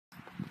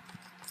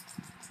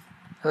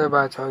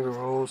Everybody talk the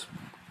rules.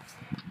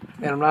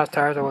 And I'm not as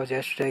tired as I was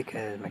yesterday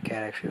because my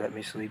cat actually let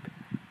me sleep.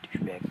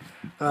 Douchebag.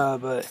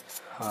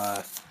 This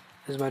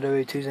is my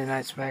WWE Tuesday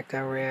Night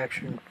Smackdown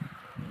reaction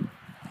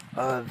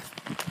of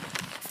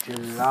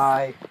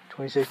July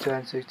 26,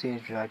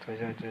 2016. July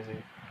 27,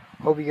 2016.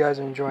 Hope you guys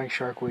are enjoying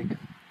Shark Week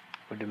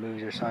with the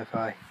movies or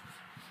sci-fi.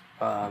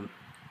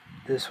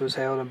 This was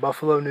held in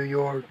Buffalo, New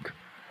York.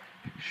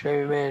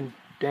 Shane McMahon and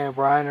Dan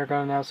Bryan are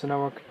going to announce the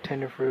number one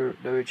contender for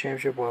WWE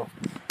Championship. Well,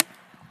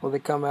 they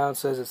come out and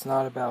says it's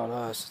not about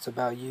us. It's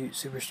about you,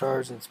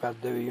 superstars, and it's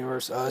about the WWE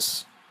Universe,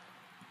 us.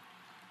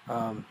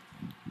 So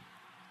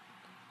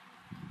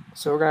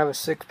we're going to have a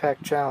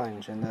six-pack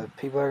challenge, and the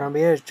people that are going to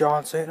be in it is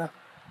John Cena,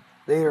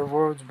 the Leader of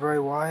Worlds, Bray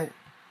Wyatt,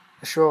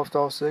 the Show-Off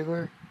Dolph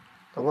Ziggler,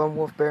 the Lone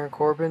Wolf, Baron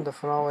Corbin, the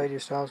Phenomenal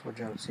AJ Styles, which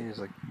John Cena is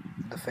like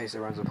the face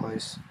that runs the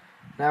place.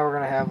 Now we're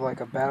going to have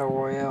like a battle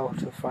royale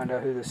to find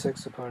out who the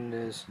sixth opponent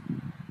is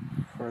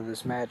for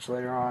this match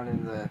later on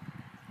in the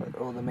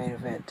main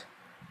event.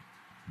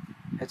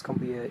 It's going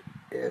to be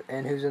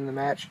and who's in the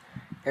match?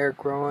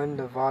 Eric Rowan,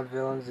 the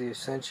Vaudevillains, The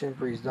Ascension,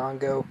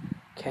 Breezango,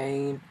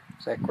 Kane,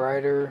 Zack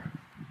Ryder,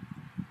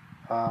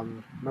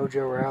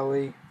 Mojo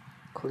Rawley,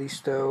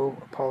 Kalisto,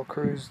 Apollo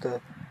Crews,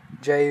 the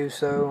Jey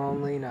Uso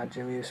only, not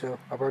Jimmy Uso,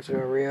 Alberto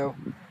Del Rio.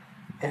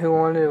 And who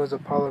won it was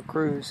Apollo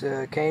Crews.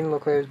 Kane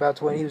looked like he was about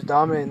to win. He was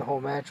dominating the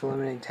whole match,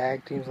 eliminating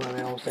tag teams,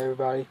 eliminating almost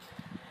everybody.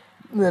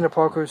 And then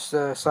Apollo Crews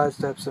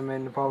sidesteps him,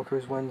 and Apollo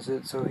Crews wins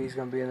it, so he's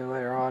going to be in there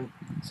later on.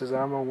 Says,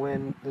 I'm going to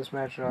win this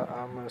match, and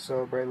I'm going to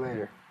celebrate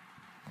later.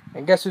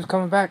 And guess who's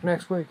coming back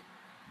next week?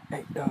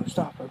 Ain't no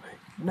stopping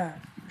me. Nah.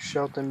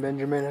 Shelton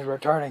Benjamin is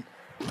returning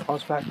on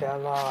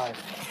Smackdown Live.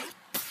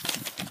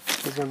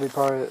 He's going to be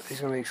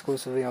he's going to be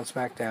exclusively on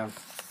Smackdown.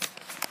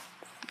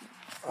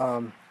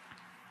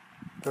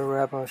 The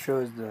wrap on the show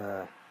is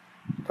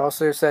Dolph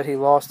Ziggler said he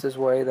lost his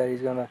way, that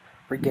he's going to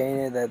regain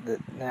it, that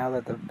now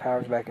that the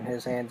power's back in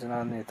his hands and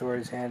on the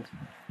authority's hands,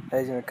 that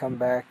he's going to come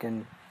back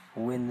and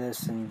win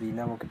this and be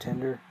number one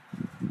contender.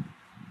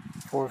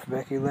 For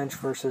Becky Lynch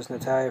versus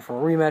Natalya for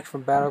a rematch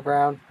from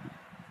Battleground.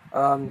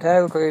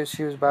 Natalya looked like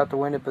she was about to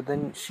win it, but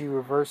then she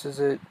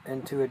reverses it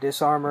into a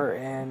disarmor,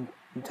 and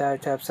Natalya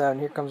taps out, and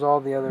here comes all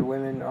the other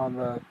women on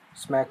the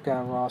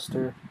SmackDown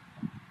roster.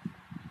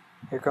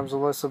 Here comes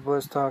Alyssa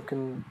Bliss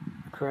talking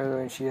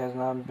credibly, and she has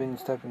not been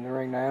stepped in the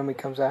ring. Naomi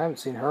comes out. I haven't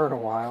seen her in a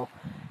while.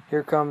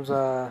 Here comes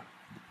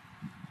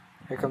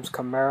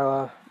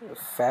Carmella,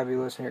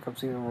 fabulous, and here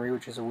comes Eva Marie,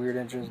 which is a weird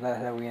entrance.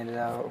 That's how we ended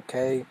out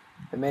okay.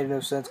 It made no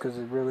sense because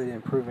it really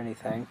didn't prove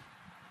anything.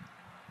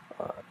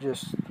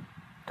 Just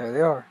there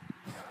they are.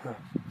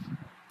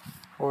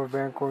 Or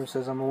Baron Corbin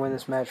says, I'm going to win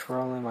this match for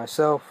only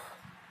myself.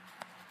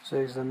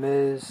 Six, The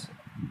Miz.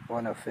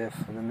 Well, no,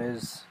 fifth. The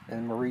Miz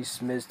and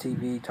Maurice Miz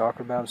TV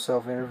talking about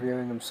himself,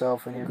 interviewing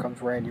himself. And here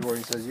comes Randy Orton.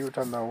 He says, you were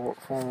talking about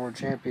former world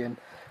champion.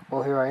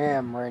 Well, here I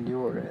am, Randy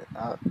Orton.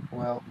 I'm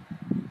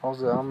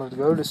going to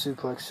go to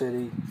Suplex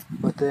City.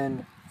 But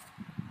then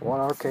one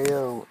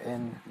RKO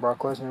and Brock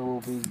Lesnar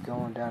will be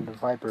going down to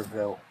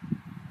Viperville.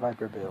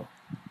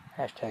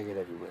 Hashtag it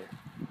everywhere.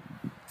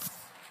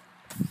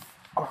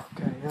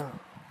 RKO.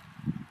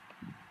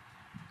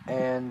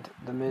 And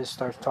the Miz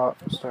starts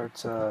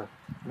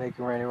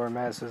making Randy Orton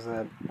mad. Says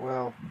that,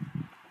 well,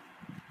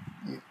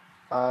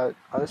 that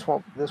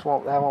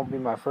won't be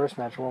my first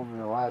match. It won't be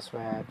the last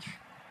match.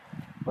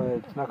 But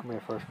it's not gonna be a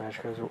first match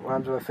because what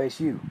happens if I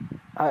face you?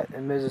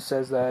 And Miz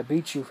says that I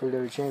beat you for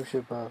the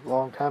championship a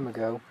long time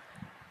ago.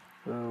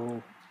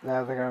 So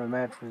now they're gonna have a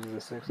match, which is the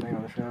sixth thing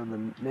on the show.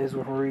 The Miz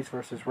with Maurice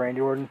versus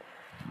Randy Orton.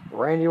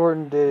 Randy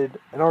Orton did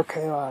an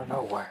RKO out of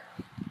nowhere.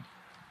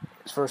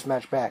 His first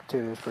match back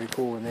too. It was pretty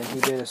cool. And then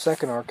he did a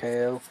second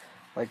RKO,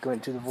 like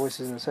went to the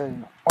voices and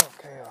said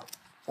RKO.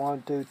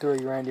 1, 2,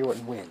 3. Randy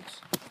Orton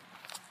wins.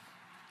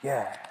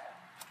 Yeah.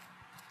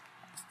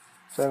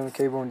 Seven,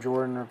 Cable and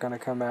Jordan are gonna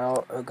come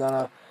out. Are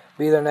gonna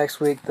be there next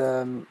week.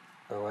 What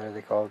are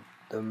they called?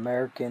 The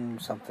American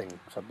something.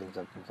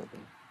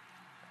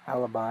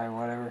 Alibi or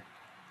whatever.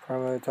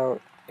 Probably talk.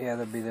 Yeah,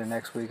 they'll be there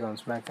next week on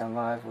SmackDown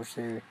Live,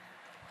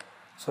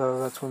 so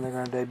that's when they're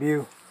gonna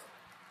debut.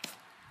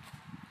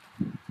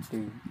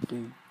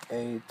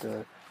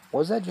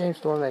 Was that James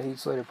Storm that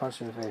Heath Slater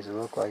punched in the face? It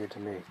looked like it to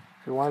me.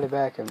 If you wind it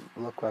back, it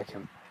looked like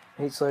him.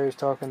 Heath Slater's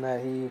talking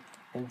that he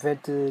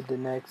invented the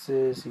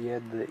Nexus. He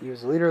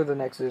was the leader of the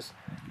Nexus,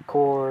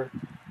 Core,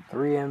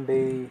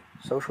 3MB,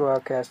 Social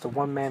Outcast, a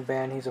one-man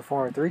band. He's a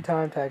former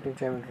 3-time tag team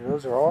champion.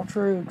 Those are all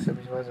true,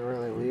 except he wasn't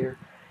really a leader.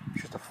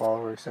 He's just a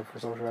follower, except for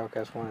Social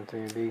Outcast 1 and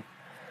 3MB.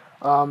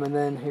 And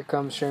then here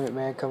comes Shane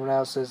McMahon coming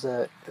out, says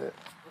that,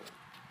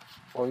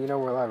 well, you know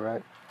we're live,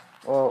 right?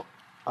 Well,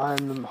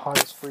 I'm the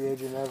hottest free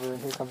agent ever,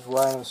 and here comes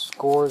Rhino,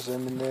 scores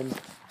him, and then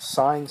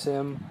signs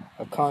him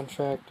a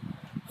contract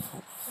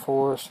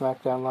for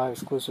SmackDown Live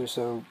exclusive,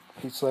 so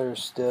Heath Slater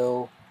is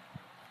still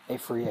a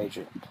free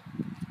agent.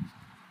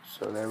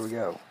 So there we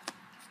go.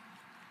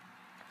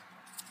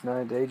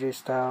 Now, AJ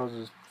Styles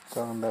is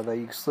talking about that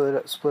you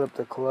can split up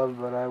the club,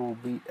 but I will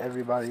beat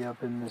everybody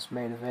up in this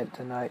main event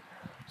tonight.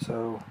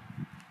 So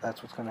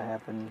that's what's gonna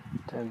happen.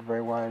 And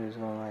Bray Wyatt is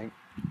gonna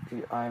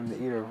I am the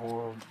eater of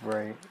worlds,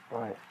 Bray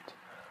Wyatt.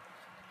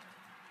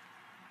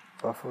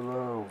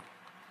 Buffalo,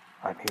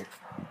 I'm here.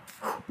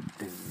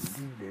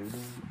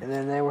 And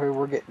then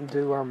we're getting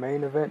to our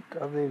main event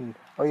of the evening.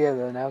 Oh yeah,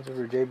 the announcers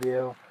were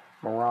JBL,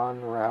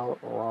 Moran,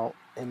 Raul,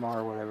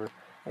 MR, whatever,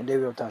 and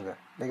David Otunga.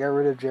 They got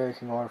rid of Jerry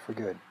King Lawler for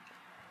good.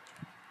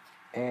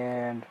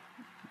 And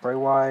Bray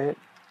Wyatt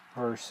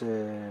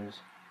versus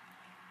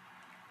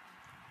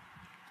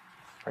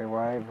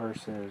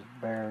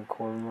Baron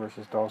Corbin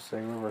versus Dolph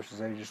Ziggler versus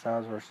AJ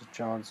Styles versus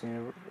John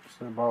Cena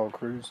versus Apollo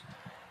Crews.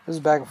 This is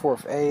back and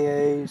forth.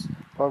 AA's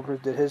Apollo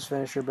Crews did his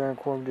finisher. Baron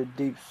Corbin did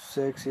Deep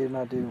Six. He did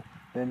not do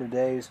the End of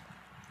Days.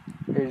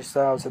 AJ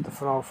Styles hit the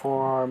phenomenal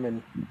forearm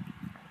and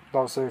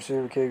Dolph Ziggler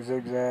super kick,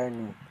 zigzag,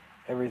 and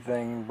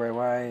everything. Bray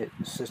Wyatt,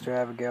 Sister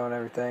Abigail, and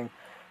everything.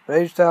 But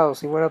AJ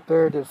Styles, he went up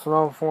there, did a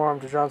phenomenal forearm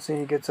to John Cena.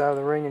 He gets out of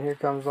the ring, and here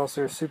comes Dolph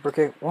Ziggler's super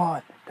kick.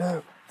 1,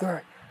 2, 3.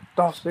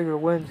 Dolph Ziggler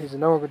wins. He's the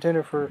number one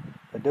contender for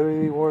the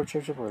WWE World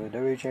Championship or the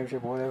WWE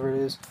Championship, whatever it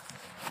is.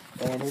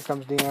 And here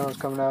comes Dean Ambrose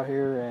coming out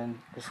here and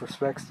just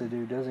respects the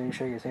dude. Doesn't even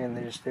shake his hand.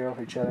 They just stare off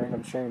each other. Here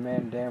comes Shane McMahon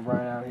and Dan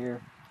Bryan out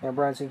here. Dan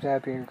Bryan seems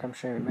happy. Here comes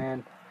Shane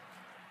McMahon.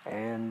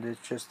 And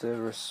it's just a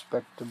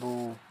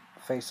respectable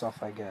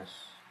face-off, I guess.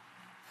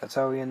 That's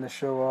how we end the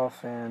show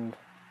off. And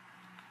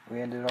we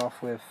ended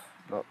off with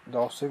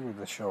Dolph Ziggler,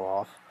 the show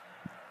off,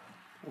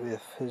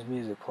 with his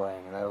music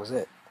playing. And that was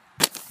it.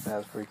 That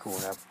was pretty cool.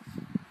 Now,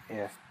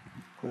 yeah.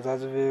 Please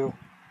leave a review.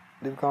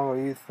 Leave a comment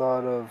what you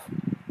thought of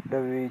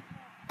WWE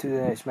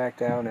Tuesday Night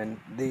Smackdown and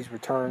these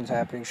returns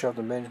happening.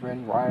 Shelton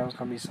Benjamin, Rhino's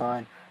gonna be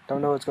signed.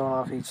 Don't know what's going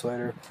on with Heath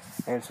Slater.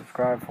 And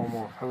subscribe for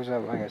more. Hope you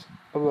have, I guess.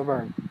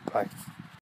 Bye.